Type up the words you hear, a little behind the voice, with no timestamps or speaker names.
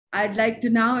I'd like to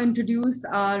now introduce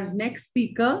our next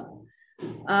speaker,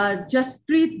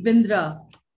 Jaspreet Bindra.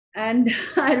 And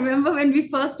I remember when we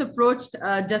first approached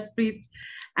Jaspreet,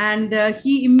 and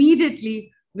he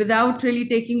immediately, without really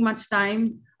taking much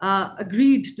time,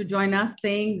 agreed to join us,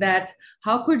 saying that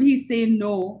how could he say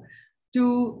no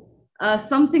to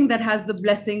something that has the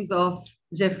blessings of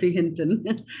Geoffrey Hinton.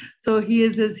 So he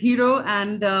is his hero.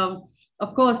 And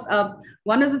of course,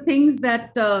 one of the things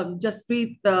that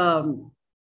Jaspreet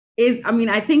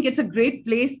I think it's a great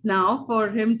place now for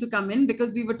him to come in,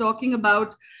 because we were talking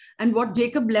about, and what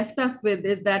Jacob left us with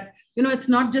is that, it's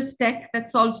not just tech that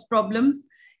solves problems.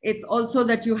 It's also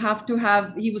that you have to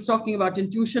have, he was talking about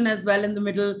intuition as well in the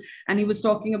middle, and he was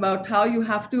talking about how you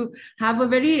have to have a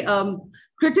very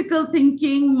critical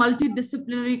thinking,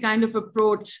 multidisciplinary kind of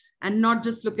approach, and not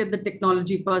just look at the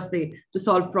technology per se to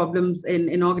solve problems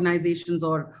in organizations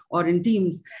or in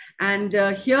teams. And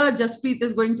here, Jaspreet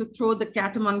is going to throw the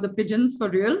cat among the pigeons for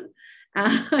real.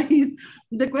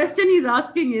 The question he's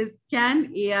asking is,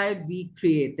 can AI be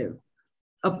creative?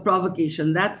 A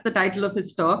provocation. That's the title of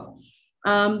his talk.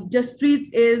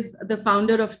 Jaspreet is the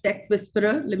founder of Tech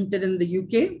Whisperer Limited in the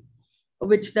UK,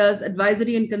 which does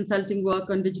advisory and consulting work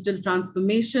on digital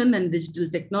transformation and digital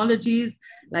technologies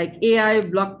like AI,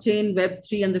 blockchain,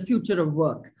 Web3, and the future of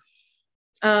work.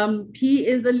 He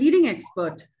is a leading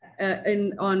expert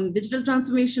on digital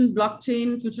transformation,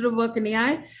 blockchain, future of work, and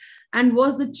AI, and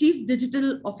was the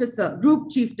Group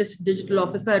Chief Digital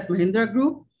Officer at Mahindra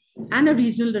Group, and a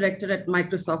regional director at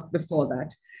Microsoft before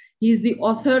that. He is the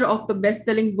author of the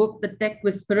best-selling book, The Tech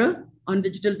Whisperer, on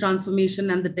digital transformation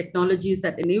and the technologies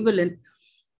that enable it,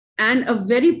 and a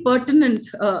very pertinent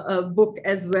book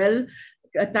as well,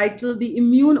 titled The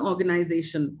Immune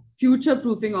Organization,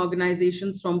 Future-Proofing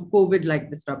Organizations from COVID-like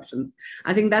Disruptions.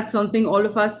 I think that's something all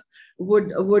of us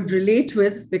would relate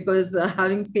with, because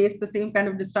having faced the same kind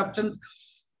of disruptions,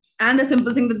 and a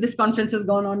simple thing that this conference has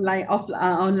gone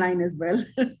online as well.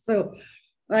 So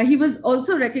he was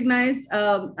also recognized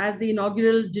as the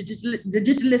inaugural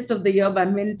Digitalist of the Year by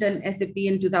Mint and SAP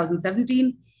in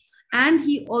 2017. And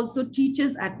he also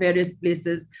teaches at various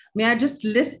places. May I just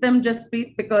list them,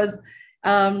 Jaspreet, because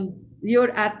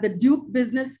you're at the Duke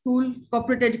Business School,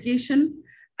 Corporate Education,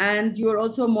 and you're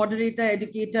also a moderator,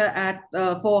 educator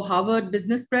for Harvard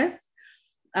Business Press,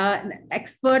 an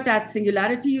expert at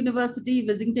Singularity University,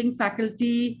 visiting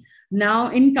faculty,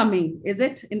 now incoming,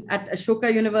 at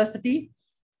Ashoka University.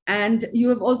 And you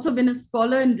have also been a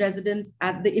scholar in residence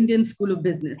at the Indian School of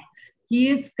Business. He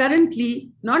is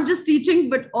currently not just teaching,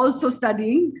 but also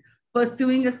studying,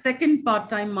 pursuing a second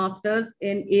part-time master's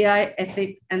in AI,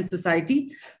 Ethics and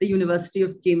Society, the University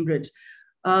of Cambridge.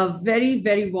 A very,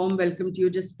 very warm welcome to you,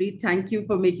 Jaspreet. Thank you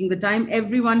for making the time.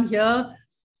 Everyone here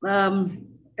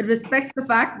respects the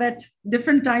fact that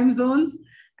different time zones,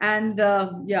 and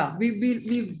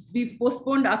we've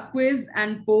postponed our quiz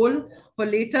and poll for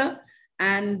later.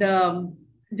 And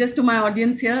just to my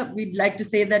audience here, we'd like to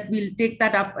say that we'll take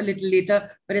that up a little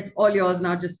later, but it's all yours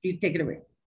now. Just please take it away.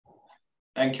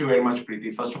 Thank you very much,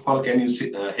 Preeti. First of all, can you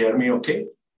hear me okay?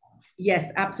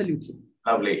 Yes, absolutely.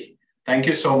 Lovely. Thank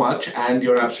you so much. And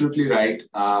you're absolutely right.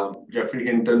 Geoffrey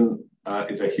Hinton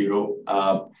is a hero.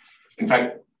 In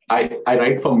fact, I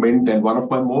write for Mint, and one of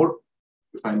my more,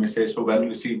 if I may say so,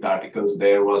 well-received articles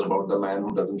there was about the man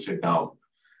who doesn't sit down.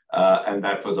 And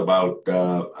that was about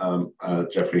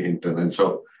Geoffrey Hinton. And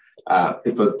so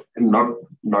it was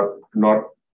not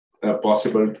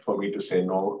possible for me to say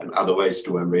no, and otherwise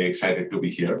too, I'm very excited to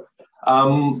be here.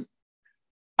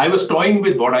 I was toying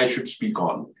with what I should speak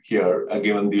on here,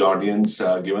 given the audience,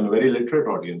 given a very literate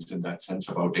audience in that sense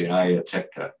about AI,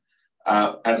 etc.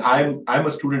 And I'm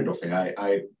a student of AI.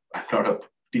 I'm not a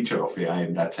teacher of AI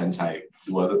in that sense. I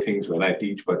do other things when I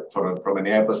teach, but from an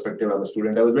AI perspective, I'm a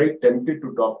student. I was very tempted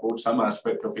to talk about some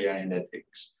aspect of AI and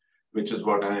ethics, which is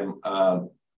what I'm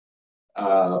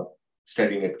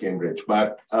studying at Cambridge.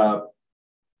 But I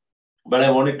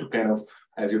wanted to kind of,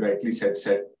 as you rightly said,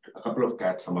 set a couple of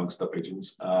cats amongst the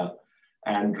pigeons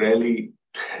and really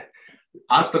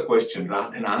ask the question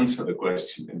rather than answer the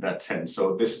question in that sense.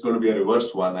 So this is going to be a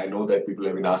reverse one. I know that people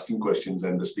have been asking questions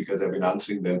and the speakers have been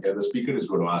answering them. And the speaker is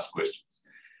going to ask questions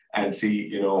and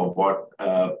see, what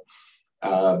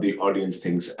the audience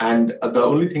thinks. And the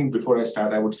only thing before I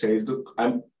start, I would say is, look,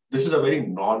 this is a very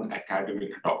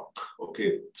non-academic talk.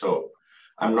 Okay, so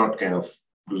I'm not kind of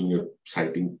doing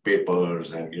citing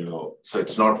papers, and so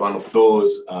it's not one of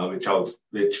those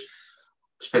which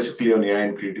specifically on AI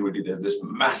and creativity, there's this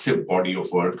massive body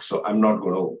of work. So I'm not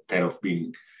going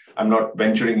to I'm not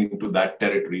venturing into that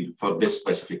territory for this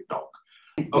specific talk.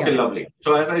 Okay, yeah. Lovely.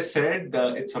 So as I said,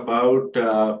 it's about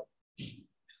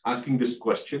asking this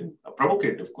question, a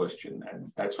provocative question.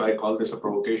 And that's why I call this a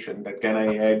provocation, that can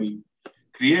AI be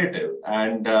creative?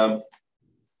 And the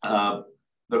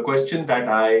question that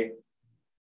I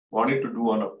wanted to do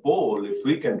on a poll, if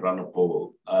we can run a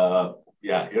poll,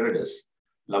 yeah, here it is.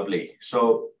 Lovely.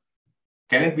 So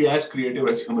can it be as creative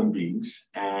as human beings?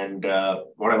 And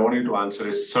what I want you to answer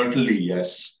is certainly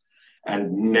yes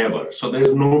and never. So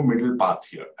there's no middle path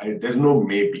here. There's no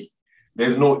maybe.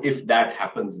 There's no if that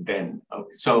happens then.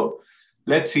 Okay. So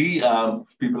let's see.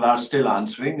 People are still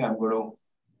answering. I'm going to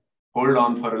hold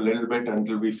on for a little bit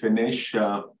until we finish.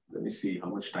 Let me see how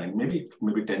much time. Maybe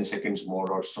 10 seconds more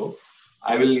or so.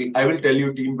 I will tell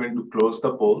you, team, when to close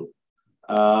the poll.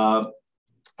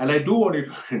 And I do want you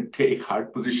to take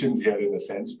hard positions here in a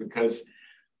sense, because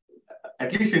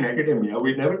at least in academia,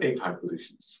 we never take hard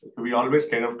positions. We always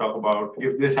kind of talk about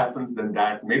if this happens, then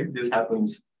that, maybe this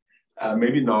happens,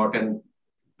 maybe not. And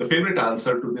the favorite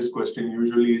answer to this question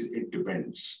usually is it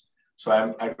depends. So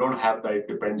I don't have the it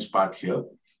depends part here.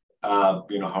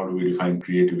 How do we define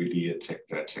creativity, et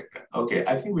cetera, et cetera. Okay,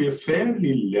 I think we are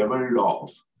fairly leveled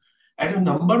off at a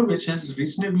number which is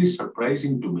reasonably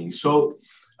surprising to me. So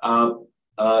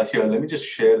here, let me just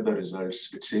share the results.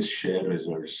 It says share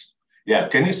results. Yeah,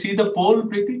 can you see the poll,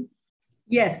 Preeti?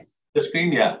 Yes. The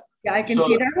screen, yeah. Yeah, I can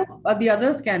see that. Or the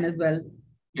others can as well.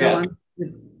 Yeah.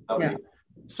 Yeah.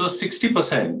 So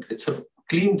 60%, it's a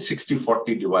clean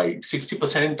 60-40 divide.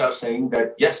 60% are saying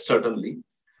that yes, certainly,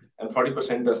 and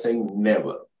 40% are saying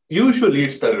never. Usually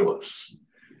it's the reverse.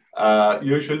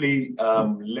 Usually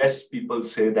less people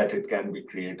say that it can be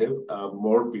creative.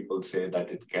 More people say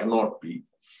that it cannot be.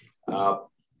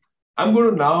 I'm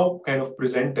going to now kind of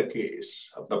present a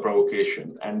case of the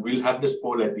provocation, and we'll have this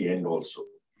poll at the end also,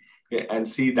 okay, and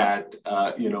see that,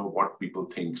 what people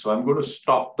think. So I'm going to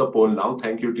stop the poll now.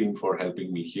 Thank you, team, for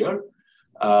helping me here.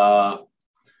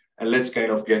 And let's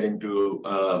kind of get into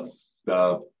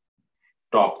the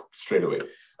talk straight away.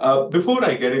 Before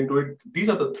I get into it, these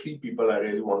are the three people I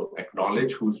really want to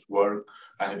acknowledge whose work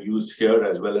I have used here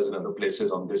as well as in other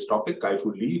places on this topic.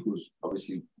 Kai-Fu Lee, who's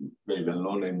obviously very well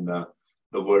known in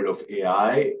the world of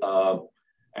AI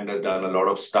and has done a lot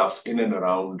of stuff in and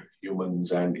around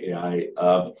humans and AI.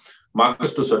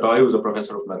 Marcus du Sautoy, who's a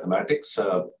professor of mathematics,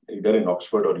 either in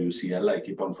Oxford or UCL, I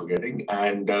keep on forgetting.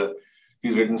 And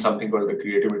he's written something called the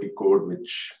Creativity Code,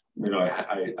 which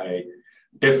I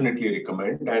definitely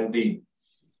recommend.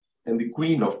 And the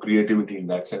queen of creativity in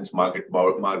that sense, Margaret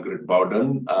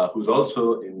Bowden, who's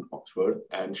also in Oxford,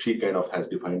 and she kind of has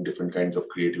defined different kinds of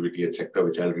creativity, etc.,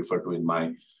 which I'll refer to in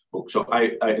my book. So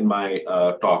in my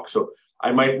talk. So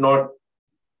I might not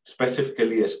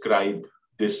specifically ascribe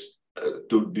this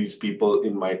to these people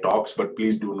in my talks, but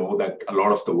please do know that a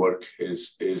lot of the work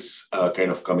is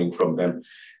kind of coming from them.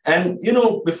 And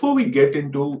before we get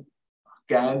into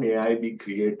can AI be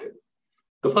creative,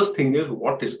 the first thing is,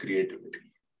 what is creativity?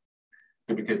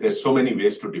 Because there's so many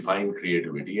ways to define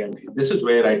creativity. And this is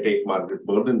where I take Margaret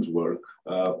Bowden's work.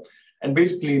 And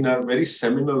basically in her very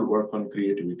seminal work on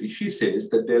creativity, she says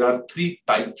that there are three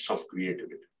types of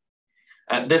creativity.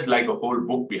 And there's like a whole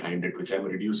book behind it, which I'm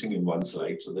reducing in one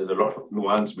slide. So there's a lot of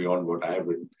nuance beyond what I have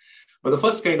written. But the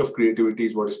first kind of creativity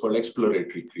is what is called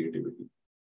exploratory creativity,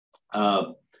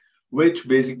 which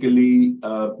basically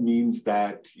means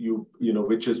that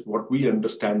which is what we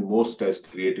understand most as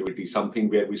creativity, something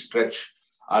where we stretch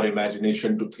our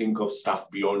imagination to think of stuff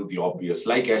beyond the obvious,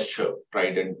 like Escher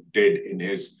tried and did in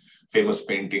his famous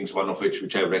paintings, one of which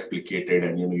I replicated,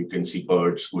 and you can see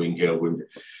birds going here.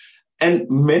 And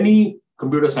many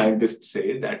computer scientists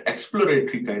say that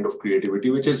exploratory kind of creativity,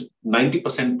 which is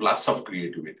 90% plus of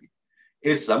creativity,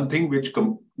 is something which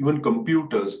even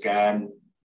computers can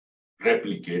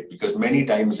replicate, because many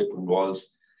times it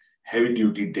involves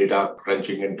heavy-duty data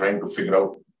crunching and trying to figure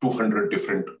out 200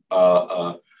 different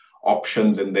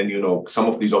options, and then some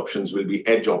of these options will be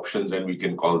edge options, and we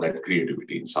can call that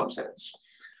creativity in some sense.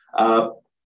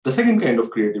 The second kind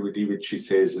of creativity, which she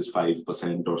says is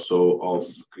 5% or so of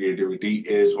creativity,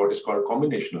 is what is called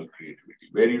combinational creativity,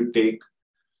 where you take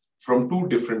from two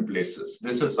different places.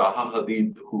 This is Zaha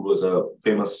Hadid, who was a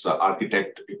famous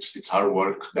architect. It's her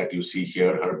work that you see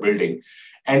here, her building.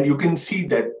 And you can see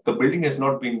that the building has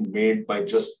not been made by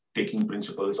just taking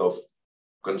principles of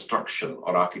construction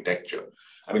or architecture.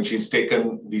 I mean, she's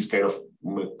taken these kind of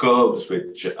curves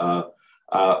which are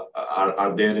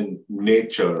there in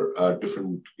nature,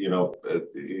 different,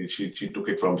 she took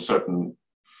it from certain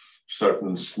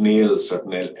snails,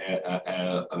 certain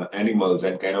animals,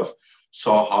 and kind of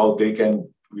saw how they can,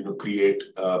 create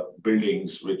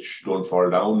buildings which don't fall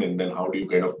down, and then how do you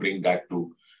kind of bring that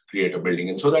to create a building.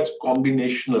 And so that's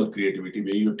combinational creativity,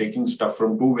 where you're taking stuff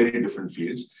from two very different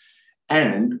fields.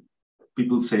 And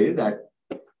people say that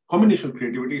combinational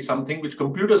creativity is something which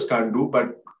computers can't do,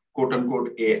 but quote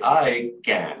unquote AI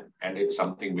can. And it's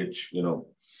something which,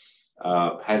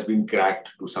 has been cracked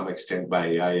to some extent by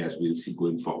AI, as we'll see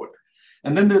going forward.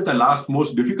 And then there's the last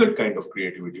most difficult kind of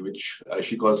creativity, which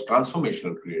she calls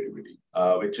transformational creativity,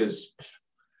 which is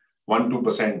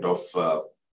 1-2% of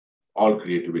all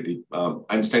creativity.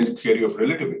 Einstein's theory of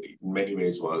relativity in many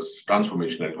ways was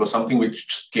transformational. It was something which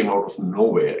just came out of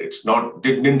nowhere.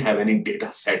 Didn't have any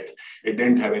data set. It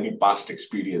didn't have any past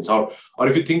experience. Or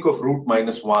if you think of root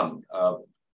minus one,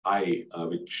 I,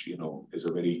 which, is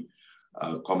a very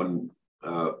common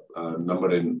number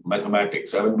in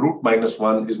mathematics. I mean, root minus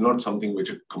one is not something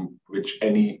which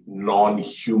any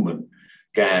non-human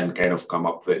can kind of come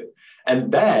up with.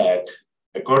 And that,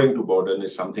 according to Borden,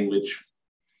 is something which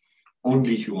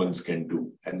only humans can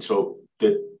do. And so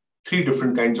the three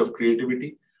different kinds of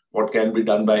creativity: what can be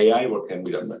done by AI, what can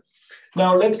be done by.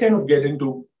 Now let's kind of get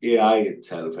into AI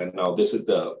itself. And now this is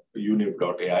the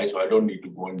Univ.AI, so I don't need to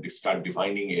go and start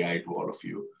defining AI to all of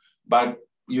you. But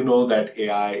you know that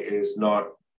AI is not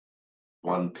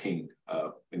one thing.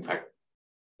 In fact,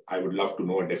 I would love to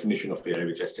know a definition of AI,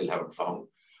 which I still haven't found.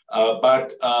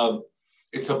 But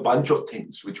it's a bunch of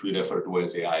things which we refer to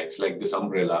as AI. It's like this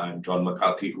umbrella, and John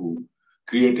McCarthy, who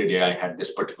created AI, had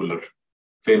this particular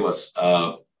famous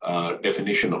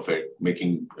definition of it,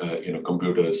 making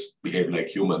computers behave like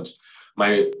humans.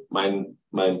 My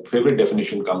favorite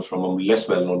definition comes from a less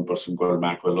well-known person called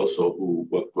Matt Veloso, who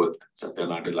worked with Satya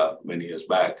Nadella many years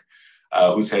back,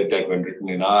 who said that when written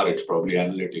in R, it's probably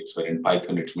analytics, when in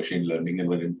Python, it's machine learning, and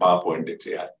when in PowerPoint, it's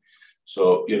AI.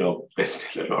 So, there's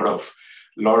still a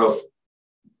lot of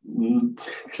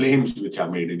claims which are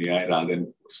made in AI rather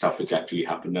than stuff which actually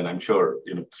happened. And I'm sure,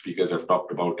 speakers have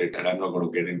talked about it, and I'm not going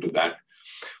to get into that.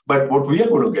 But what we are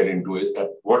going to get into is that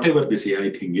whatever this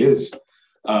AI thing is,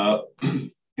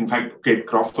 in fact, Kate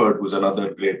Crawford, who's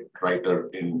another great writer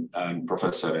and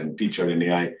professor and teacher in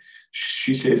AI,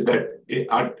 she says that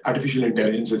artificial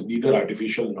intelligence is neither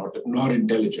artificial nor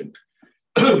intelligent.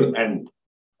 And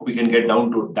we can get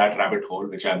down to that rabbit hole,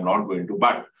 which I'm not going to.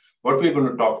 But what we're going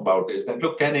to talk about is that,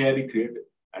 look, can AI be creative?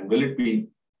 And will it be,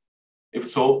 if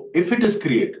so, if it is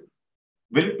creative,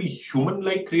 will it be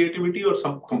human-like creativity or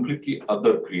some completely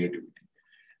other creativity?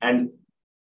 And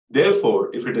therefore,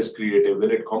 if it is creative,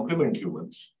 will it complement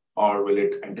humans or will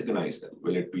it antagonize them?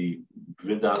 Will it be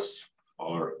with us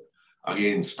or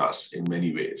against us in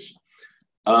many ways?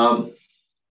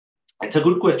 It's a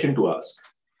good question to ask,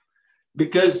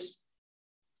 because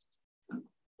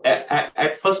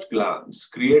at first glance,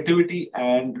 creativity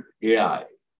and AI,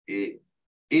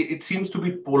 it seems to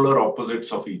be polar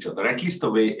opposites of each other, at least the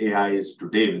way AI is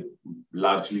today, with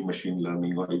largely machine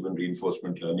learning or even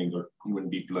reinforcement learning or even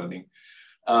deep learning.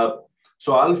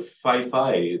 So Al Fai,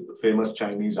 the famous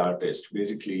Chinese artist,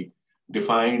 basically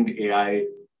defined AI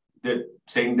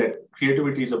saying that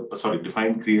creativity is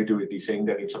defined creativity saying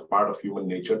that it's a part of human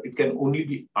nature. It can only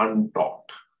be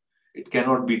untaught. It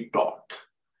cannot be taught.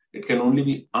 It can only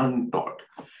be untaught.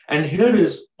 And here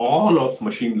is all of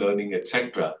machine learning,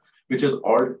 etc., which is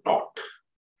all taught.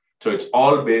 So it's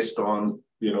all based on,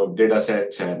 data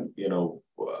sets and,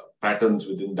 patterns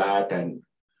within that, and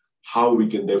how we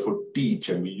can therefore teach.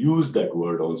 And we use that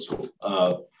word also,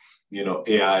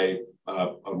 AI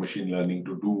or machine learning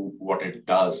to do what it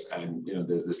does. And,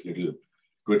 there's this little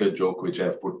Twitter joke, which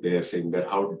I've put there, saying that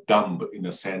how dumb, in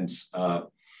a sense,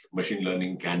 machine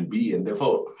learning can be. And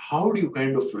therefore, how do you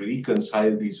kind of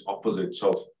reconcile these opposites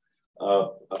of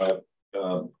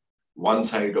one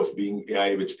side of being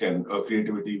AI,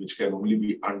 creativity, which can only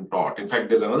be untaught? In fact,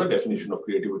 there's another definition of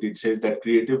creativity. It says that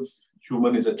creative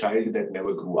human is a child that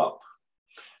never grew up.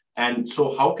 And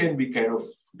so how can we kind of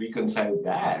reconcile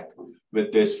that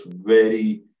with this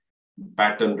very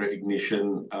pattern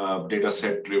recognition, data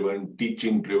set driven,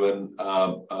 teaching driven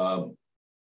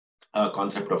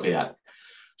concept of AI?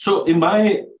 So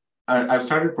I've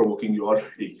started provoking you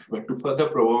already, but to further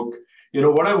provoke,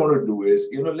 what I want to do is,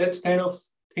 let's kind of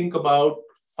think about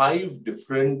 5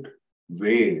 different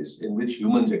ways in which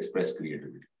humans express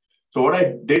creativity. So what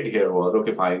I did here was,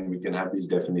 okay, fine, we can have these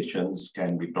definitions,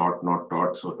 can be taught, not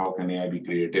taught. So how can AI be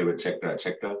creative, et cetera, et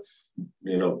cetera.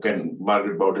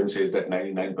 Margaret Bowden says that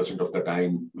 99% of the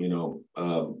time,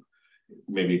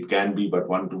 maybe it can be, but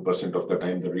 1-2% of the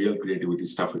time, the real creativity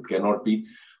stuff, it cannot be.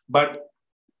 But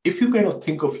if you kind of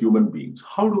think of human beings,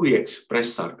 how do we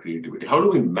express our creativity? How do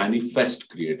we manifest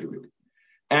creativity?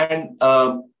 And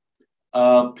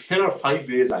here are 5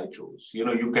 ways I chose.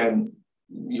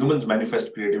 Humans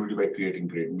manifest creativity by creating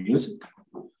great music,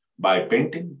 by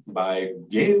painting, by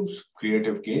games,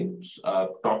 creative games,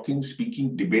 talking,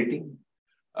 speaking, debating,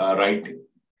 writing.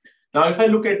 Now, if I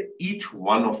look at each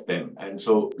one of them, and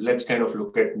so let's kind of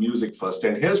look at music first.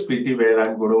 And here's Preeti, where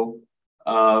I'm going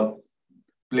to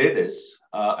play this.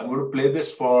 I'm going to play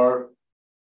this for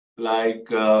like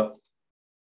 2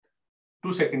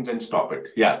 seconds and stop it.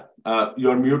 Yeah,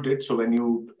 you're muted. So when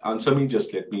you answer me,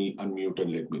 just let me unmute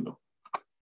and let me know.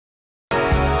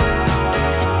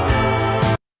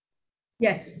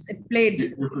 Yes, it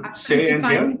played. Say and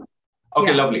hear?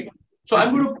 Okay, yeah. Lovely. So I'm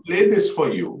going to play this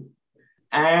for you.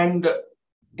 And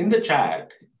in the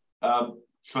chat,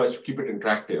 so as to keep it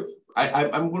interactive,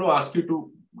 I'm going to ask you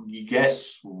to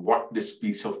guess what this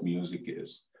piece of music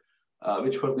is,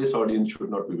 which for this audience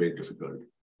should not be very difficult.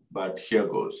 But here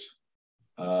goes.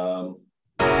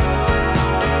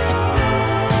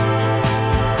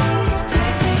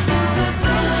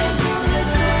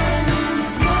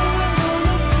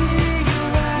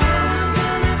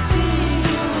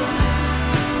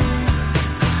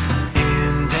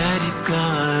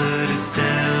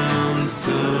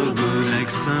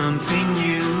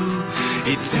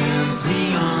 It turns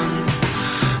me on.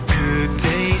 Good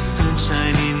day,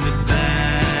 sunshine in the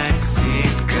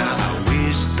backseat. God, I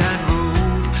wish that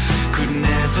road could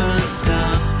never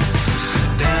stop.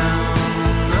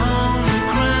 Down on the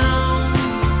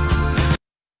ground.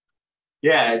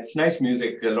 Yeah, it's nice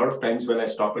music. A lot of times when I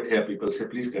stop it here, people say,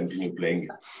 please continue playing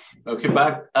it. Okay,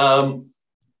 but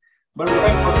what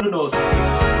I want to know is,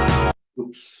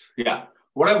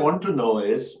 what I want to know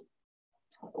is,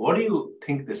 what do you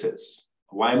think this is?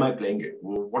 Why am I playing it?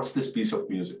 What's this piece of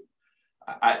music?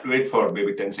 I wait for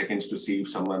maybe 10 seconds to see if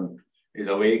someone is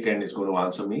awake and is going to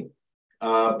answer me.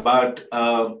 But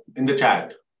in the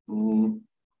chat,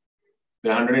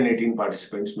 there are 118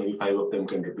 participants, maybe 5 of them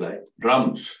can reply.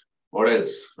 Drums, what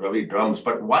else? Ravi, drums.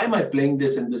 But why am I playing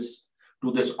this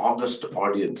to this August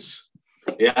audience?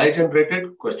 AI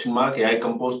generated, question mark, AI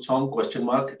composed song, question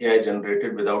mark, AI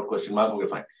generated without question mark, okay,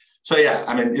 fine. So yeah,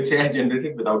 I mean, it's AI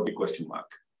generated without the question mark.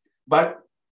 But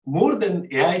more than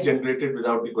AI generated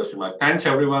without the question mark. Thanks,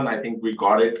 everyone. I think we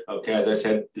got it. Okay, as I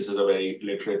said, this is a very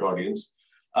literate audience.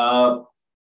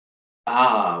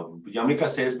 Yamika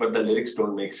says, but the lyrics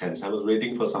don't make sense. I was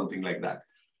waiting for something like that.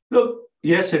 Look,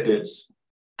 yes, it is.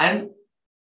 And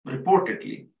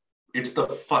reportedly, it's the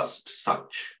first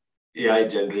such AI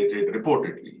generated,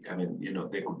 reportedly. I mean,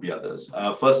 there could be others.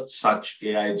 First such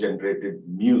AI generated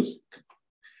music.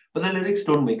 But the lyrics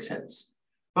don't make sense.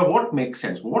 But what makes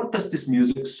sense? What does this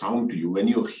music sound to you when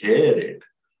you hear it?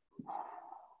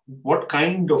 What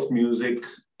kind of music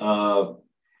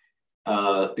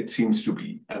it seems to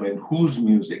be? I mean, whose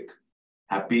music?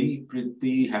 Happy,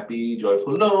 pretty, happy,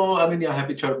 joyful? No, I mean, yeah,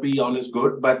 happy, chirpy, all is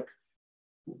good. But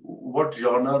what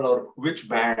genre or which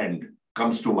band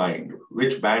comes to mind?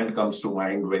 Which band comes to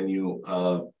mind when you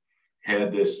hear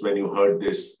this, when you heard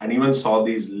this, and even saw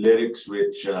these lyrics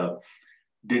which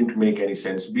didn't make any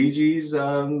sense? Bee Gees,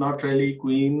 not really.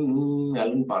 Queen,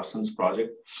 Alan Parsons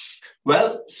Project.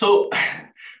 Well, so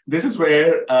this is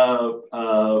where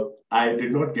I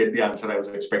did not get the answer I was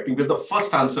expecting, because the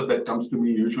first answer that comes to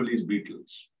me usually is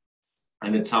Beatles.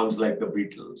 And it sounds like the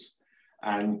Beatles.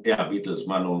 And yeah, Beatles,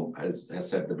 Manu has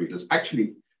said the Beatles.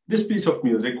 Actually, this piece of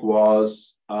music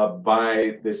was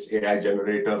by this AI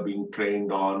generator being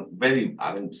trained on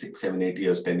 6, 7, 8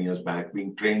 years, 10 years back,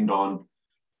 being trained on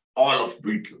all of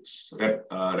Beatles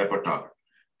repertoire.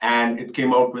 And it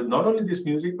came out with not only this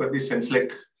music, but these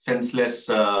senseless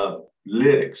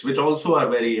lyrics, which also are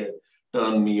very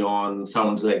turn me on,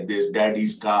 sounds like this,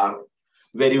 Daddy's Car,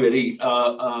 very, very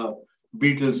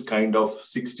Beatles kind of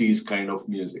 60s kind of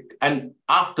music. And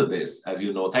after this, as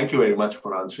you know, thank you very much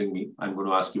for answering me. I'm going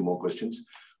to ask you more questions.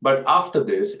 But after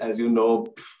this, as you know,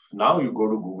 now you go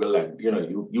to Google and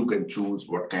you can choose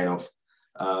what kind of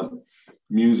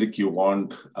music you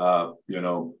want.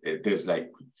 There's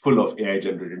like full of AI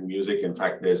generated music. In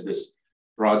fact, there's this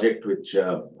project which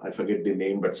I forget the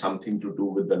name, but something to do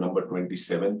with the number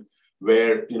 27,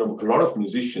 where a lot of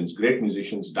musicians, great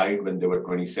musicians, died when they were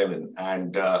 27,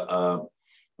 and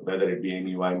whether it be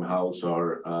Amy Winehouse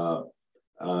or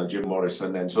Jim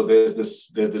Morrison. And so there's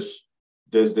this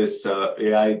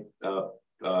AI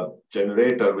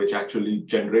generator which actually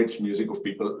generates music of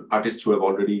artists who are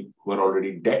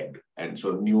already dead. And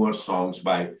so newer songs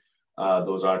by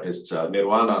those artists.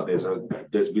 Nirvana,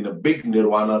 there's been a big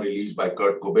Nirvana release by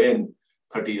Kurt Cobain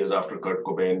 30 years after Kurt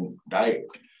Cobain died.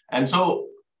 And so,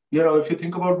 if you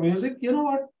think about music, you know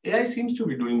what? AI seems to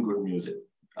be doing good music,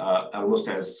 almost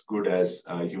as good as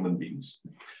human beings.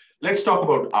 Let's talk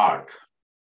about art.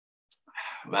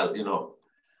 Well,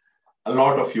 a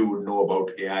lot of you would know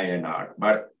about AI and art,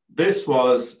 but this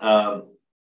was a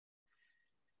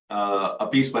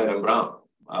piece by Rembrandt,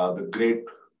 the great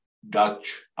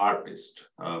Dutch artist,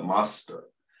 master.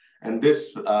 And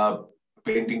this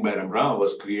painting by Rembrandt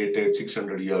was created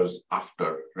 600 years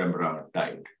after Rembrandt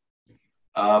died.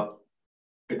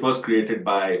 It was created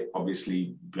by,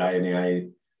 obviously, by an AI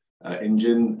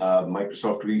engine,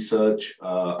 Microsoft Research,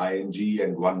 ING,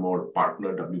 and one more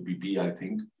partner, WPP, I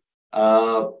think.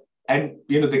 And,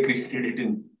 they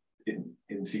created it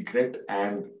in secret.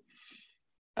 And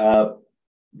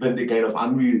when they kind of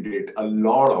unveiled it, a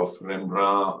lot of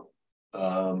Rembrandt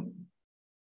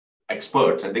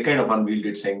experts, and they kind of unveiled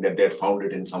it saying that they had found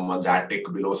it in someone's attic,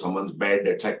 below someone's bed,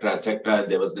 etc., etc.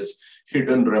 There was this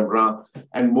hidden Rembrandt,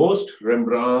 and most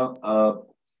Rembrandt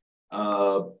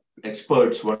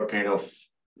experts were kind of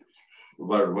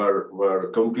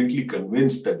were completely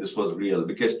convinced that this was real,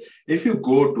 because if you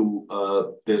go to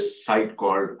this site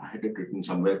called, I had it written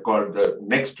somewhere, called the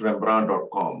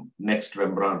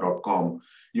nextrembrandt.com,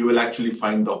 you will actually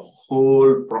find the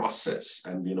whole process.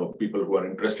 And people who are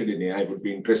interested in AI would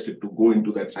be interested to go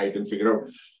into that site and figure out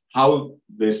how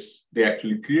they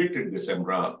actually created this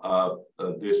Rembrandt.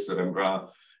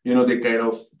 They kind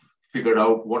of figured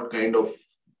out what kind of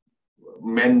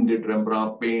men did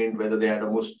Rembrandt paint, whether he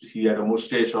had a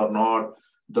mustache or not,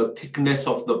 the thickness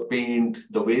of the paint,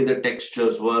 the way the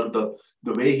textures were, the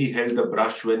way he held the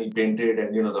brush when he painted,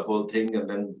 and the whole thing, and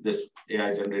then this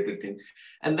AI generated thing.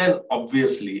 And then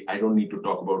obviously, I don't need to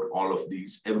talk about all of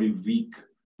these. Every week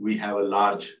we have a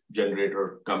large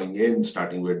generator coming in,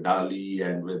 starting with DALL-E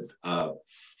and with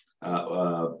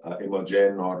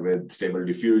Imogen, or with Stable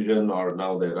Diffusion, or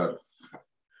now there are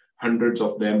hundreds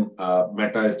of them.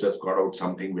 Meta has just got out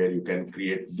something where you can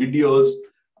create videos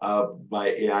by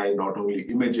AI, not only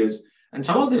images. And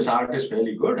some of this art is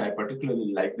fairly good. I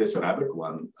particularly like this rabbit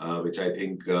one, which I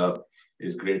think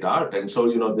is great art. And so,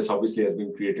 this obviously has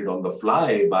been created on the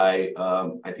fly by,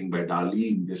 I think, by DALL-E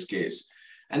in this case.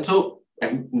 And so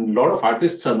a lot of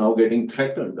artists are now getting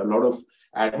threatened. A lot of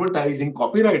advertising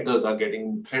copywriters are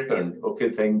getting threatened,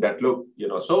 saying that, look,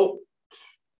 so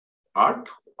art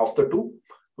of the two,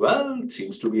 well, it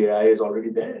seems to be AI is already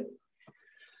there.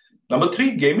 Number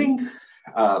 3, gaming.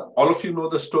 All of you know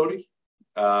the story.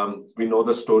 We know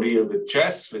the story with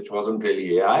chess, which wasn't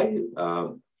really AI.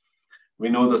 We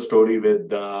know the story with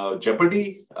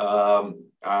Jeopardy.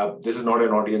 This is not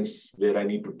an audience where I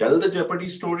need to tell the Jeopardy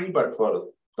story, but for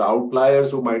the outliers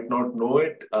who might not know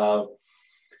it, how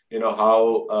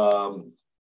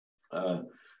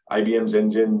IBM's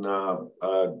engine,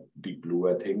 Deep Blue,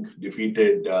 I think,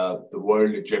 defeated the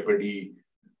World Jeopardy.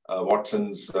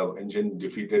 Watson's engine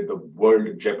defeated the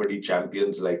World Jeopardy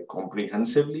champions like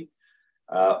comprehensively.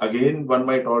 Again, one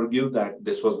might argue that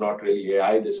this was not really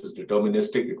AI. This is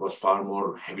deterministic. It was far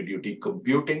more heavy-duty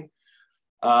computing.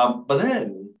 But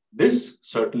then this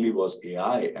certainly was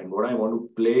AI. And what I want to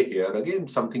play here, again,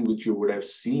 something which you would have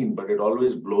seen, but it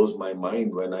always blows my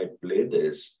mind when I play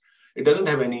this. It doesn't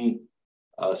have any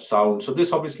sound. So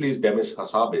this obviously is Demis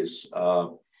Hassabis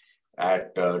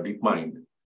at DeepMind.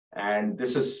 And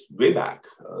this is way back,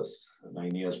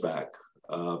 9 years back.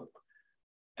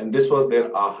 And this was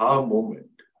their aha moment,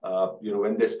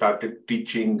 when they started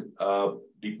teaching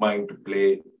DeepMind to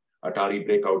play Atari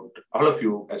Breakout. All of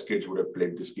you as kids would have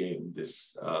played this game,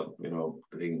 this,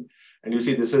 thing. And you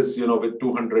see, this is, with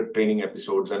 200 training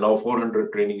episodes and now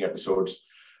 400 training episodes,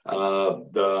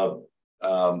 the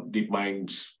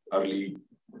DeepMind's early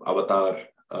avatar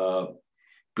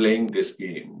playing this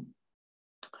game.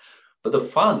 But the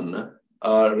fun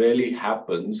really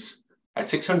happens at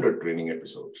 600 training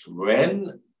episodes,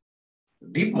 when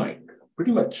DeepMind,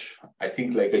 pretty much, I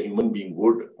think like a human being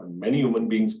would, and many human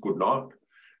beings could not,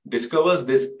 discovers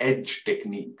this edge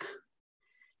technique.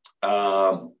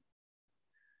 And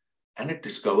it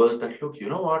discovers that, look, you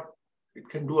know what? It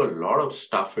can do a lot of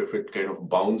stuff if it kind of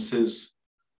bounces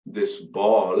this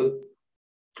ball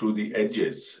through the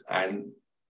edges. And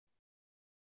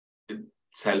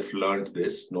self-learned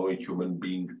this. No human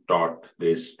being taught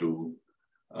this to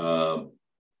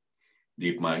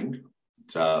DeepMind.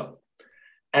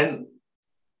 And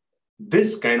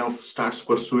this kind of starts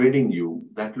persuading you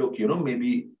that, look,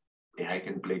 maybe AI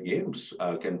can play games,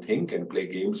 can think and play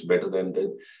games better than this.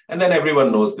 And then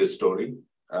everyone knows this story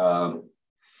about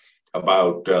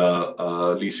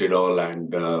Lee Sedol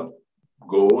and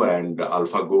Go and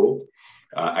AlphaGo.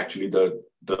 Actually, the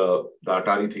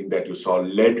Atari thing that you saw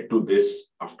led to this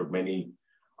after many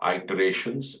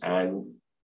iterations. And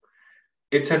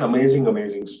it's an amazing,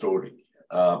 amazing story.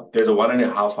 There's a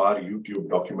 1.5-hour YouTube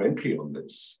documentary on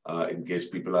this, in case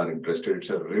people are interested.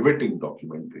 It's a riveting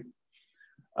documentary.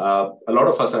 A lot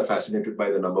of us are fascinated by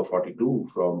the number 42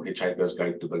 from Hitchhiker's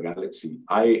Guide to the Galaxy.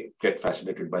 I get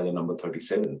fascinated by the number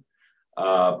 37.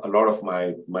 A lot of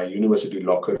my university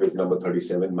locker is number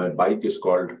 37. My bike is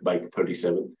called Bike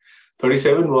 37.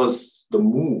 37 was the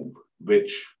move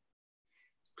which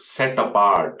set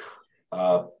apart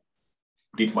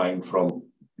DeepMind from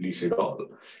Lee Sedol.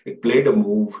 It played a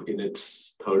move in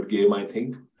its third game, I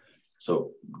think.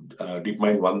 So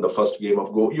DeepMind won the first game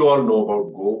of Go. You all know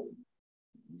about Go.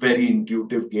 Very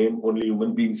intuitive game. Only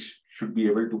human beings should be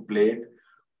able to play it.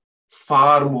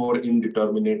 Far more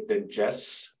indeterminate than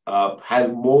chess. Has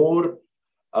more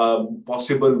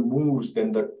possible moves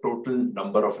than the total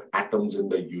number of atoms in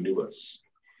the universe.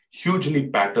 Hugely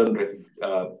pattern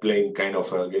playing kind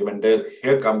of a game. And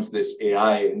here comes this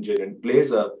AI engine and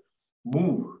plays a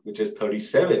move, which is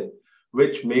 37,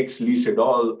 which makes Lee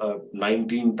Sedol a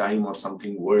 19-time or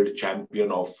something world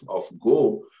champion of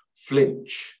Go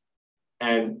flinch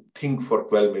and think for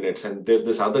 12 minutes. And there's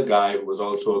this other guy who was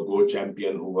also a Go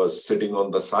champion who was sitting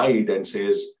on the side and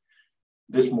says,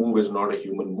 this move is not a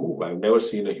human move. I've never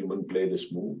seen a human play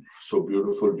this move. So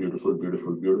beautiful, beautiful,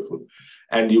 beautiful, beautiful.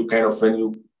 And you kind of, when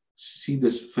you see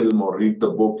this film or read the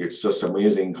book, it's just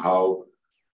amazing how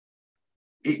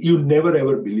you never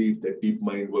ever believe that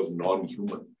DeepMind was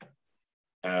non-human.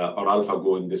 Or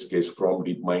AlphaGo in this case from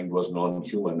DeepMind was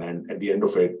non-human. And at the end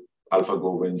of it,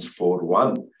 AlphaGo wins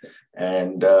 4-1.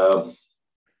 And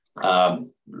 3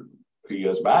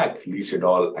 years back, Lee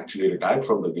Sedol actually retired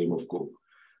from the game of Go,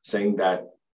 saying that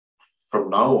from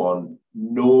now on,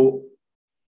 no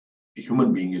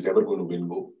human being is ever going to win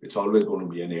Go. It's always going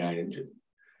to be an AI engine.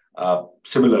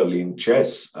 Similarly, in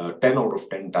chess, 10 out of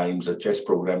 10 times a chess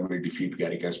program will defeat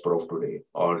Garry Kasparov today,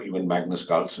 or even Magnus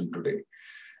Carlsen today.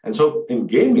 And so in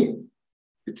gaming,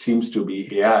 it seems to be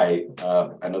AI,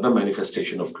 another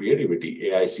manifestation of creativity.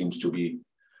 AI seems to be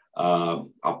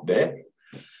up there.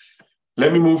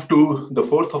 Let me move to the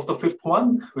fourth of the fifth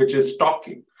one, which is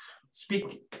talking,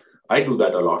 speaking. I do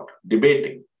that a lot,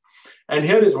 debating. And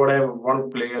here is what I want to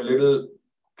play a little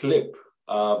clip,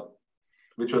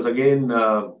 which was again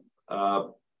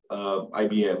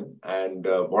IBM and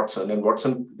Watson. And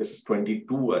Watson, this is 20,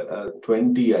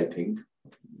 I think,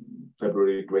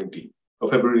 February 20, or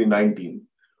February 19,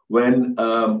 when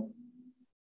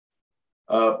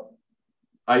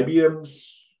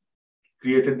IBM's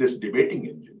created this debating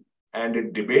engine, and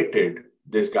it debated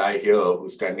this guy here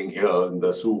who's standing here in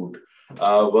the suit,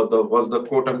 was the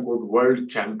quote-unquote world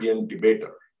champion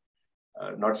debater.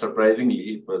 Not surprisingly,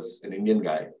 it was an Indian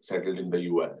guy settled in the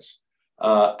US.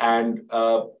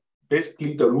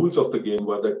 Basically, the rules of the game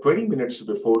were that 20 minutes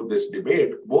before this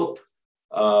debate, both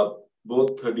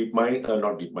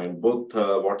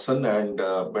Watson and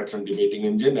Watson debating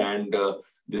engine and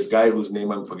this guy whose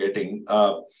name I'm forgetting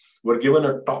were given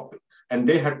a topic, and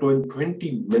they had to in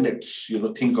 20 minutes,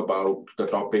 think about the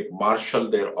topic, marshal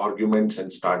their arguments,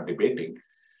 and start debating.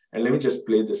 And let me just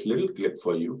play this little clip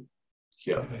for you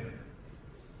here.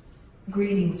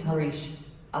 Greetings, Harish.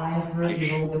 I have heard you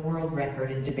hold the world record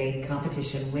in debate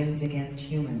competition wins against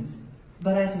humans,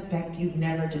 but I suspect you've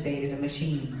never debated a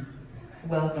machine.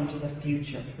 Welcome to the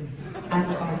future. I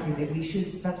would argue that we should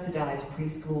subsidize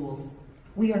preschools.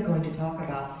 We are going to talk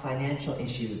about financial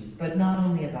issues, but not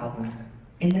only about them.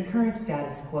 In the current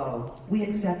status quo, we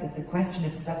accept that the question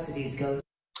of subsidies goes.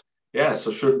 Yeah, so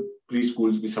should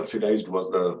preschools be subsidized was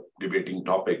the debating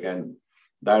topic. And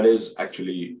that is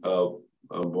actually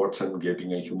Watson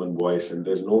getting a human voice. And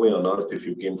there's no way on earth, if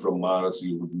you came from Mars,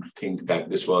 you wouldn't think that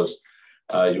this was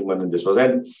human and this was.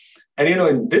 And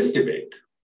in this debate,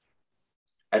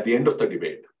 at the end of the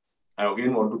debate, I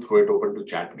again want to throw it open to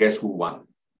chat. Guess who won?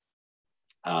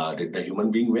 Did the human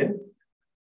being win?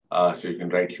 So you can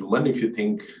write human if you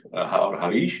think, or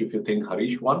Harish if you think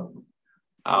Harish won.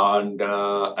 And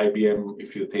IBM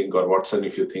if you think, or Watson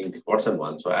if you think Watson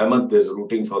won. So Edmond is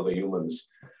rooting for the humans.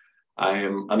 I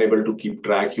am unable to keep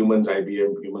track. Humans,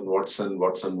 IBM, human, Watson.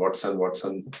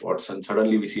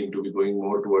 Suddenly we seem to be going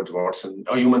more towards Watson.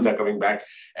 Oh, humans are coming back.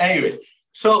 Anyway,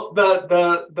 so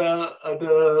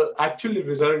the actual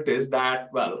result is that,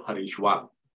 well, Harish won.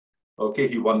 Okay,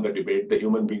 he won the debate. The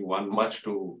human being won, much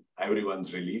to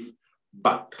everyone's relief.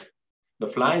 But the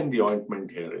fly in the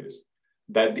ointment here is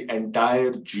that the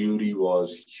entire jury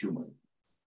was human.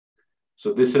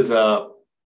 So this is a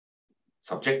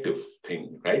subjective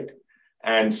thing, right?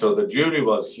 And so the jury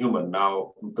was human.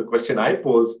 Now, the question I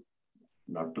pose,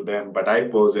 not to them, but I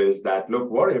pose is that, look,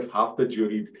 what if half the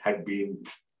jury had been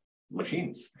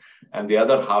machines and the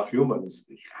other half humans?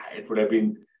 It would have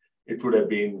been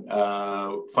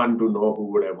fun to know who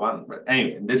would have won. But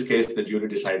anyway, in this case, the jury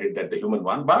decided that the human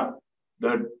won, but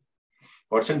the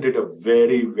Watson did a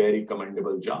very, very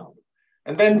commendable job.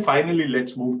 And then finally,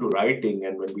 let's move to writing.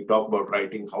 And when we talk about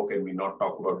writing, how can we not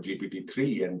talk about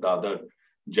GPT-3 and the other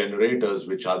generators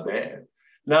which are there?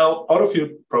 Now, all of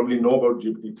you probably know about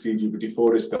GPT-3.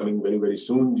 GPT-4 is coming very, very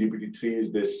soon. GPT-3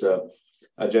 is this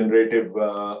generative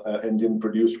engine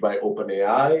produced by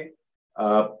OpenAI.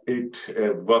 It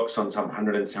works on some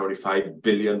 175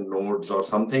 billion nodes or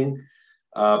something.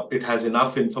 It has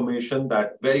enough information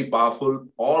that very powerful.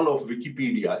 All of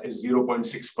Wikipedia is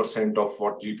 0.6% of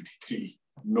what GPT-3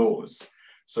 knows.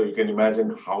 So you can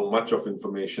imagine how much of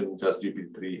information does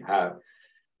GPT-3 have.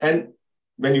 And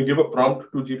when you give a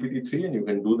prompt to GPT-3, and you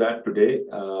can do that today,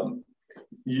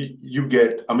 you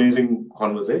get amazing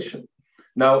conversation.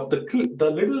 Now, the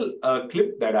little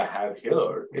clip that I have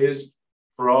here is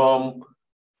from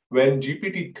when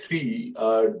GPT-3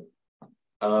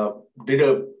 did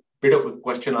a bit of a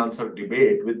question-answer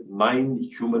debate with 9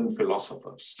 human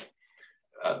philosophers.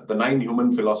 The 9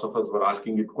 human philosophers were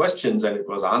asking it questions and it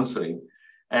was answering.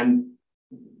 And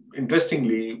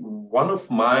interestingly, one of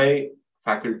my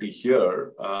faculty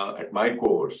here at my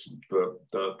course,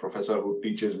 the professor who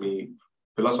teaches me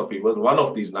philosophy, was one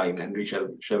of these 9, Henry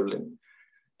Shevlin.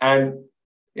 And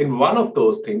in one of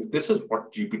those things, this is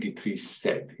what GPT-3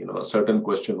 said. You know, a certain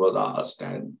question was asked,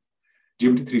 and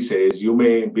GPT-3 says, you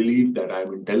may believe that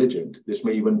I'm intelligent. This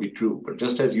may even be true. But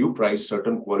just as you prize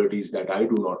certain qualities that I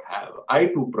do not have, I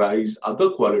too prize other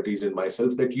qualities in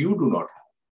myself that you do not have.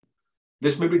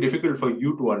 This may be difficult for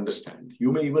you to understand.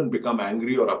 You may even become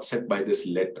angry or upset by this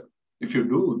letter. If you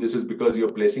do, this is because you're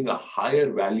placing a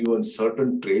higher value on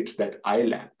certain traits that I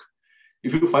lack.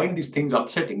 If you find these things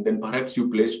upsetting, then perhaps you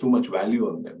place too much value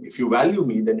on them. If you value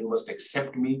me, then you must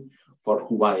accept me for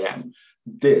who I am.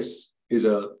 This is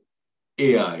a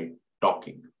AI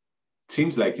talking.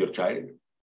 Seems like your child.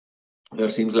 There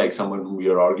seems like someone who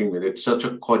you're arguing with. It's such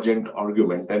a cogent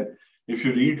argument. And if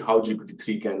you read how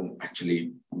GPT-3 can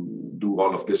actually do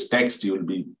all of this text, you'll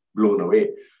be blown away.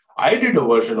 I did a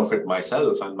version of it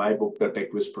myself in my book, The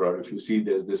Tech Whisperer. If you see,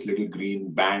 there's this little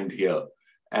green band here.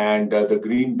 And the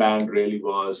green band really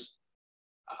was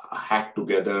a hacked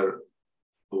together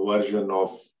version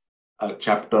of a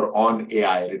chapter on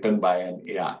AI written by an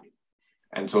AI.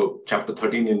 And so chapter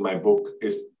 13 in my book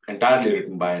is entirely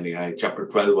written by an AI. Chapter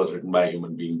 12 was written by a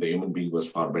human being. The human being was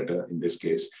far better in this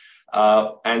case.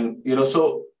 And, you know,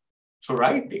 so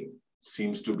writing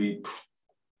seems to be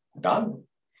done.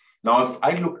 Now, if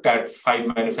I looked at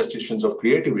 5 manifestations of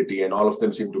creativity and all of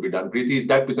them seem to be done, Preeti, is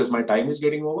that because my time is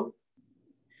getting over?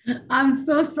 I'm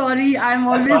so sorry. I'm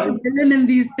always a villain in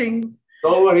these things.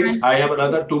 No worries. I have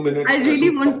another 2 minutes. I really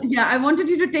I wanted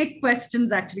you to take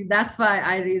questions, actually. That's why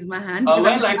I raised my hand.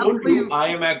 Well, I told you, I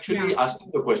am actually asking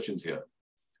the questions here.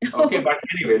 Okay, but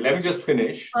anyway, let me just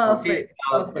finish. Perfect.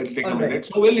 Okay, it'll take a minute.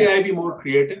 So will AI be more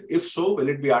creative? If so, will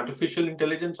it be artificial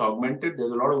intelligence, augmented?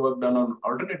 There's a lot of work done on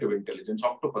alternative intelligence,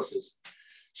 octopuses.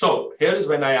 So here's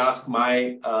when I ask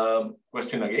my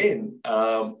question again.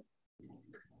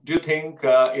 Do you think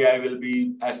AI will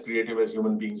be as creative as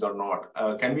human beings or not?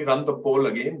 Can we run the poll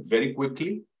again very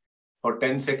quickly for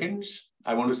 10 seconds?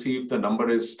 I want to see if the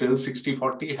number is still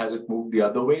 60-40. Has it moved the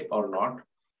other way or not?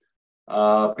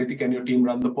 Preeti, can your team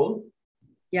run the poll?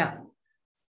 Yeah.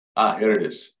 Here it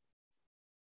is.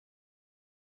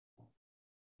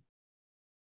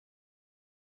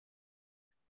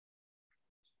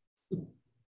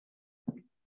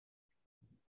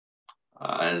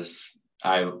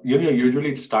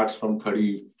 Usually it starts from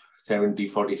 30, 70,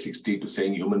 40, 60 to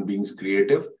saying human beings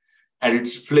creative, and it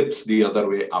flips the other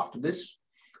way after this.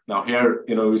 Now here,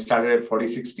 we started at 40,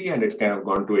 60 and it's kind of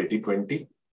gone to 80, 20.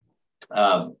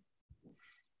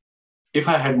 If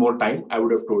I had more time, I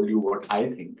would have told you what I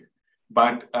think.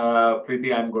 But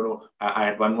Preeti, I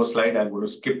had one more slide. I'm going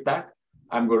to skip that.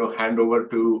 I'm going to hand over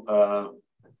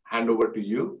to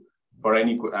you for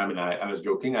any. I was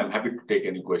joking. I'm happy to take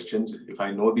any questions. If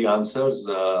I know the answers,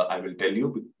 I will tell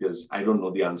you, because I don't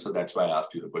know the answer. That's why I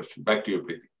asked you the question. Back to you,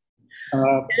 Preeti.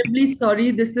 Terribly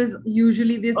sorry. This is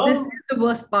usually this is the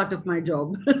worst part of my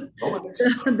job.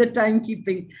 The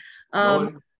timekeeping.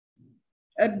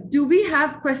 Do we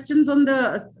have questions on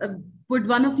the, would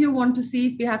one of you want to see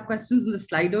if we have questions on the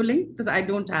Slido link? Because I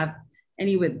don't have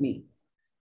any with me.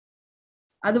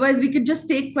 Otherwise, we could just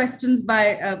take questions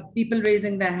by people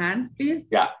raising their hand, please.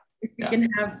 Yeah. If we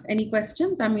can have any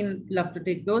questions, love to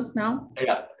take those now.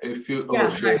 Yeah, if you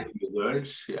share the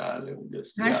results. Yeah, let me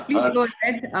just. Please go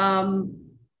ahead.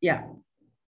 Yeah.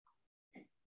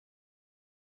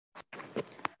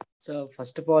 So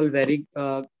first of all, very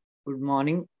good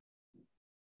morning.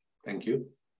 Thank you.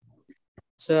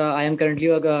 So I am currently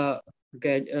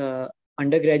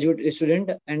undergraduate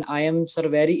student, and I am, sir,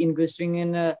 very interested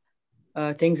in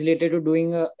things related to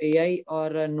doing AI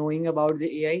or knowing about the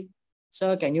AI.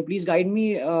 Sir, can you please guide me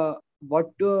what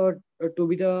to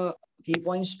be the key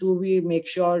points to be make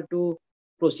sure to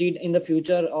proceed in the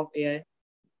future of AI?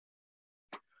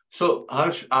 So,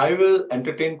 Harsh, I will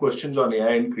entertain questions on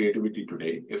AI and creativity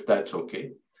today, if that's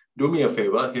okay. Do me a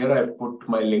favor. Here I've put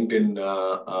my LinkedIn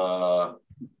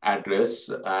address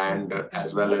and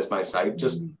as well as my site.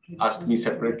 Just ask me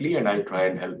separately and I'll try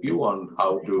and help you on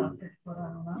how to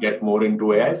get more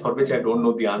into AI, for which I don't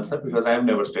know the answer because I have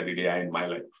never studied AI in my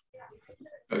life.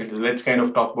 Okay, so let's kind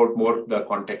of talk about more the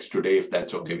context today, if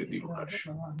that's okay with you, Harsh.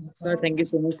 Sir, thank you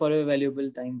so much for your valuable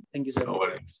time. Thank you, sir. No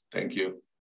worries. Thank you.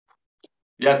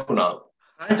 Yeah, Kunal.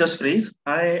 Hi, Jaspreet.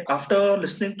 After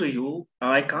listening to you,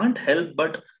 I can't help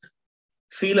but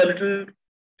feel a little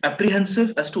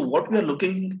apprehensive as to what we are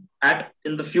looking at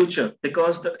in the future,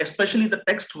 because especially the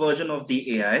text version of the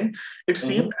AI, it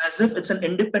seemed as if it's an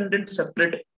independent,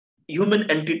 separate human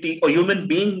entity or human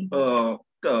being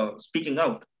speaking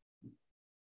out.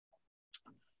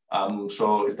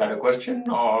 So is that a question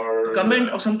or comment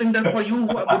or something that for you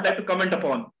I would like to comment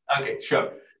upon? Okay,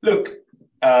 sure. Look,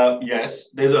 yes,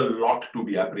 there's a lot to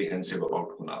be apprehensive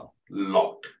about, Kunal.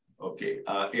 Lot. Okay.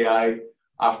 AI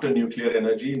after nuclear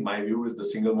energy, in my view, is the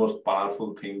single most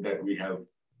powerful thing that we have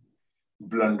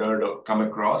blundered or come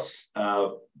across,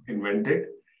 invented.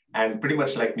 And pretty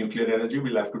much like nuclear energy,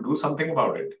 we'll have to do something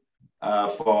about it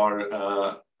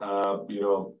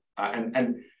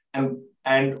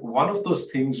and one of those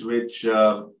things which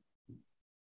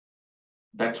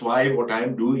that's why what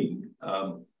I'm doing,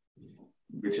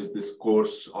 which is this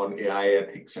course on AI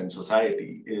ethics and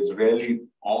society, is really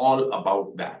all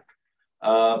about that.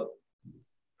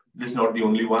 This is not the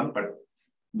only one, but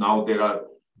now there are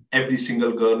every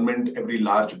single government, every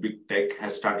large big tech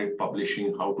has started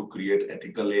publishing how to create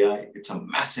ethical AI. It's a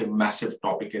massive, massive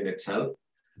topic in itself,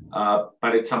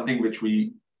 but it's something which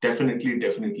we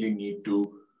definitely need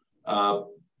to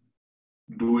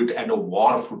do it at a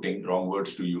war footing, wrong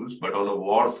words to use, but on a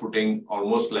war footing,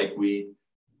 almost like we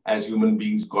as human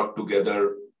beings got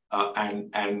together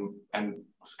and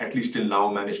at least till now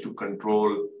managed to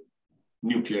control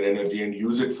nuclear energy and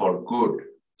use it for good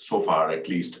so far, at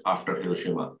least after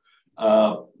Hiroshima.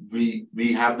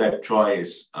 We have that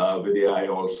choice with AI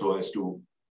also as to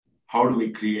how do we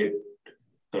create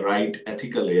the right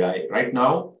ethical AI. Right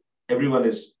now, everyone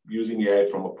is using AI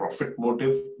from a profit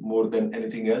motive more than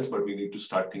anything else, but we need to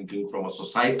start thinking from a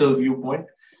societal viewpoint.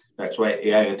 That's why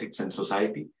AI ethics and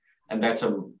society, and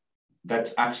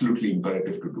that's absolutely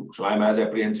imperative to do. So I'm as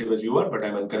apprehensive as you are, but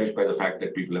I'm encouraged by the fact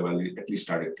that people have at least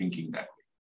started thinking that way.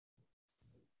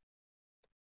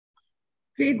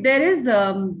 Great.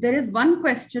 There is one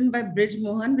question by Bridge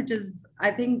Mohan, which is,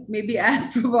 I think, maybe as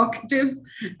provocative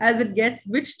as it gets.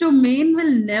 Which domain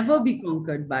will never be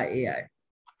conquered by AI?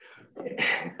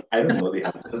 I don't know the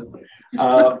answer.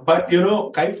 But,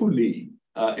 Kai-Fu Lee,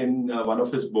 in one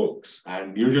of his books,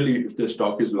 and usually if this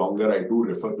talk is longer, I do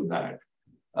refer to that.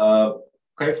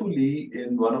 Kai-Fu Lee,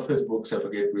 in one of his books, I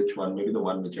forget which one, maybe the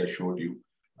one which I showed you,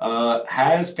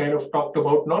 has kind of talked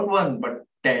about not one, but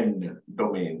 10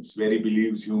 domains where he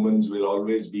believes humans will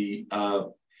always be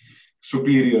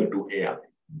superior to AI.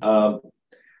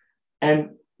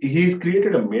 And he's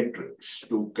created a matrix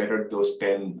to get at those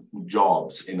 10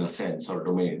 jobs, in a sense, or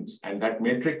domains. And that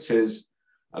matrix is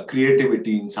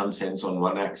creativity in some sense on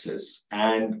one axis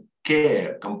and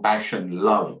care, compassion,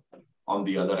 love on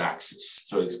the other axis.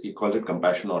 So he calls it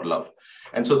compassion or love.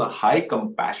 And so the high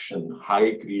compassion,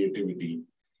 high creativity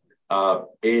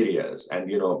areas and,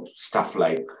 stuff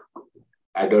like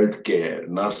adult care,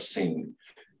 nursing,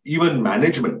 even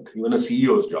management, even a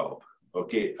CEO's job,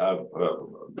 okay,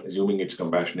 assuming it's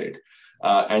compassionate.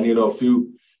 And, a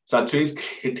few, Satsui's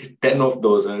created 10 of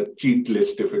those, a cheat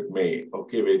list, if it may,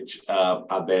 okay, which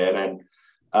are there. And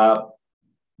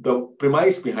the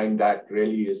premise behind that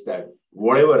really is that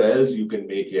whatever else you can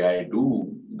make AI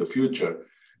do in the future,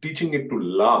 teaching it to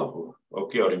love,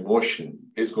 okay, or emotion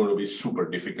is going to be super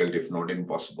difficult, if not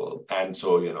impossible. And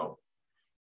so,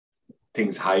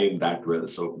 things high in that well.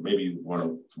 So maybe you want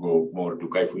to go more to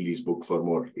Kai-Fu Lee's book for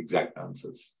more exact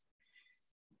answers.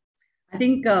 I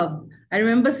think I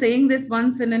remember saying this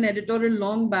once in an editorial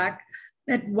long back,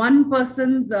 that one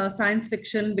person's science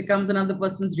fiction becomes another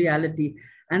person's reality.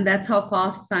 And that's how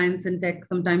fast science and tech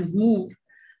sometimes move,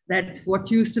 that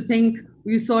what you used to think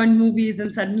you saw in movies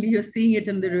and suddenly you're seeing it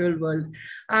in the real world.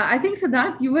 I think,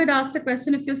 Siddharth, you had asked a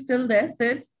question, if you're still there,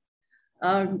 Sid.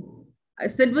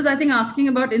 Sid was, I think, asking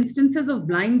about instances of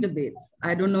blind debates.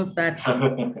 I don't know if that.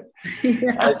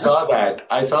 Yeah. I saw that,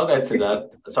 Siddharth.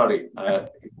 Sorry,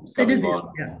 it's Sid is coming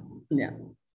on. Yeah.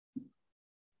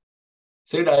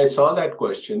 Sid, I saw that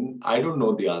question. I don't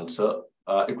know the answer.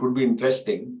 It would be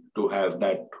interesting to have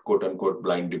that quote unquote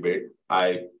blind debate.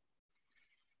 I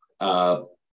don't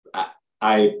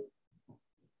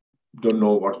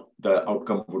know what the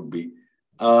outcome would be.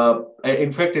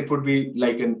 In fact, it would be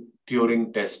like a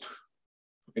Turing test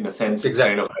in a sense.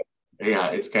 Exactly.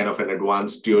 It's kind of an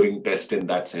advanced Turing test in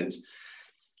that sense.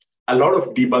 A lot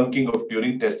of debunking of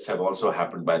Turing tests have also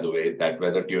happened, by the way, that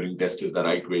whether Turing test is the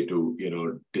right way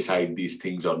to, decide these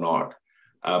things or not.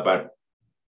 But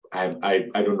I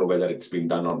don't know whether it's been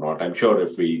done or not. I'm sure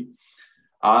if we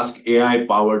ask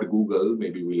AI-powered Google,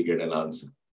 maybe we'll get an answer.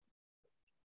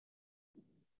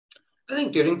 I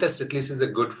think Turing test at least is a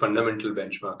good fundamental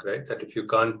benchmark, right? That if you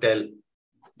can't tell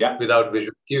without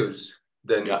visual cues,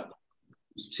 then it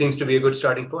seems to be a good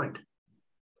starting point.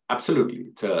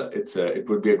 Absolutely, it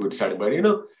would be a good starting point.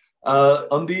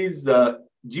 On these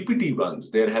GPT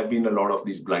ones, there have been a lot of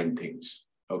these blind things,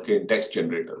 in text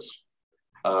generators,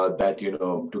 that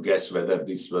to guess whether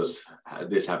this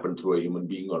happened through a human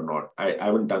being or not. I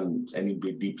haven't done any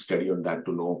deep study on that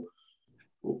to know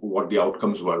what the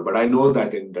outcomes were, but I know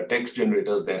that in the text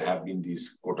generators there have been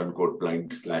these quote unquote blind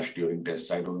 / Turing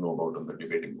tests. I don't know about on the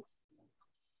debating one.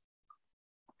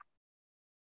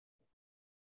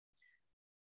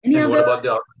 What about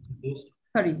the outcomes?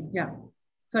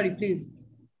 Sorry, please.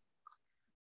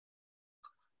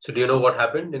 So do you know what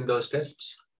happened in those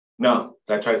tests? No,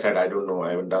 that's why I said I don't know.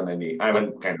 I haven't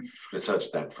kind of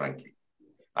researched that, frankly.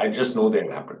 I just know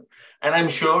they've happened. And I'm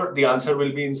sure the answer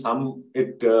will be in some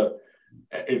it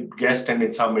guessed and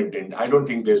in some it didn't. I don't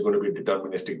think there's going to be a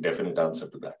deterministic definite answer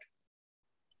to that.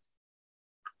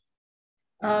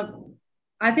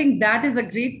 I think that is a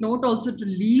great note also to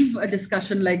leave a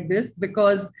discussion like this,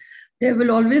 because there will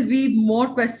always be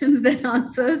more questions than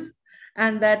answers.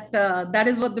 And that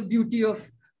is what the beauty of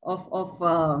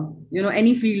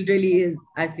any field really is,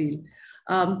 I feel.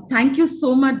 Thank you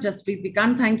so much, Jaspreet. We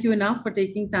can't thank you enough for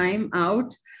taking time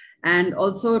out. And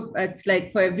also, it's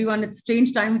like for everyone, it's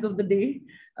strange times of the day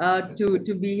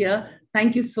to be here.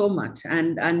 Thank you so much.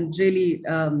 And really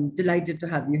delighted to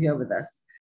have you here with us.